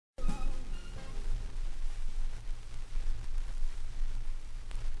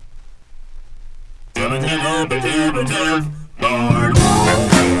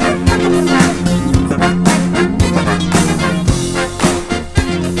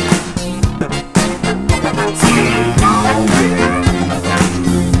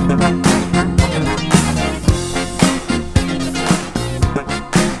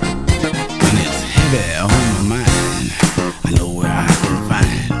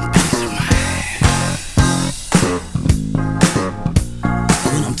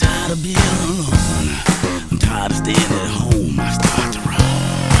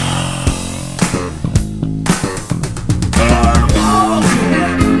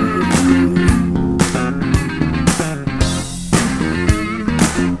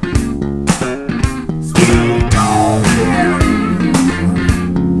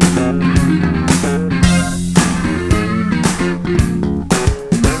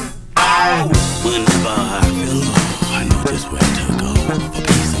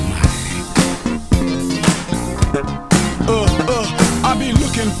I be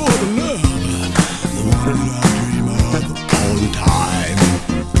looking for the love, the one that I dream of all the time.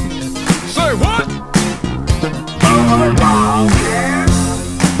 Say what? Boardwalkin.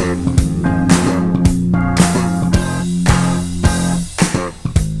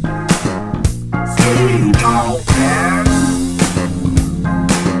 Stay talking.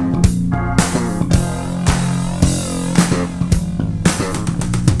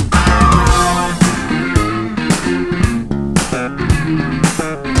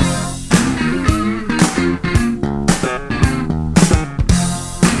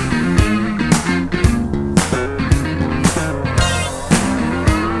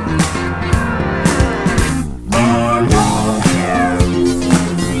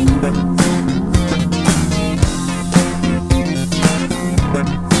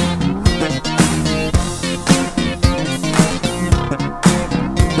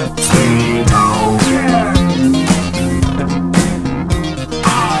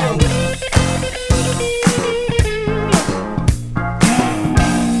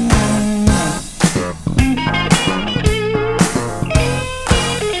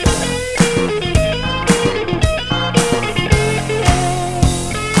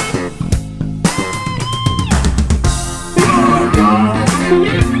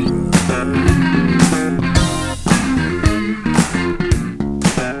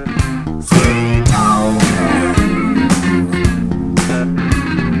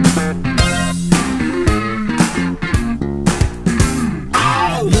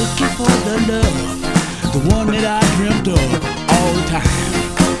 The one that I dreamt of all the time.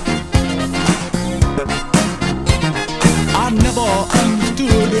 I never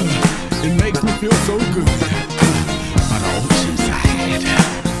understood it makes me feel so good, but always inside.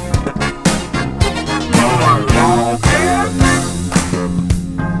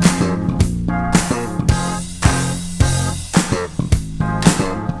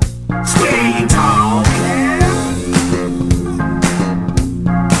 Stay talking.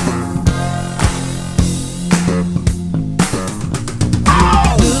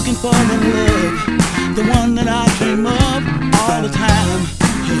 For the love, the one that I dream of all the time.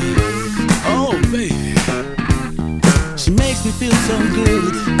 Oh, baby, she makes me feel so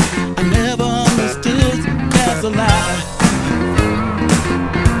good. I never understood that's a lie.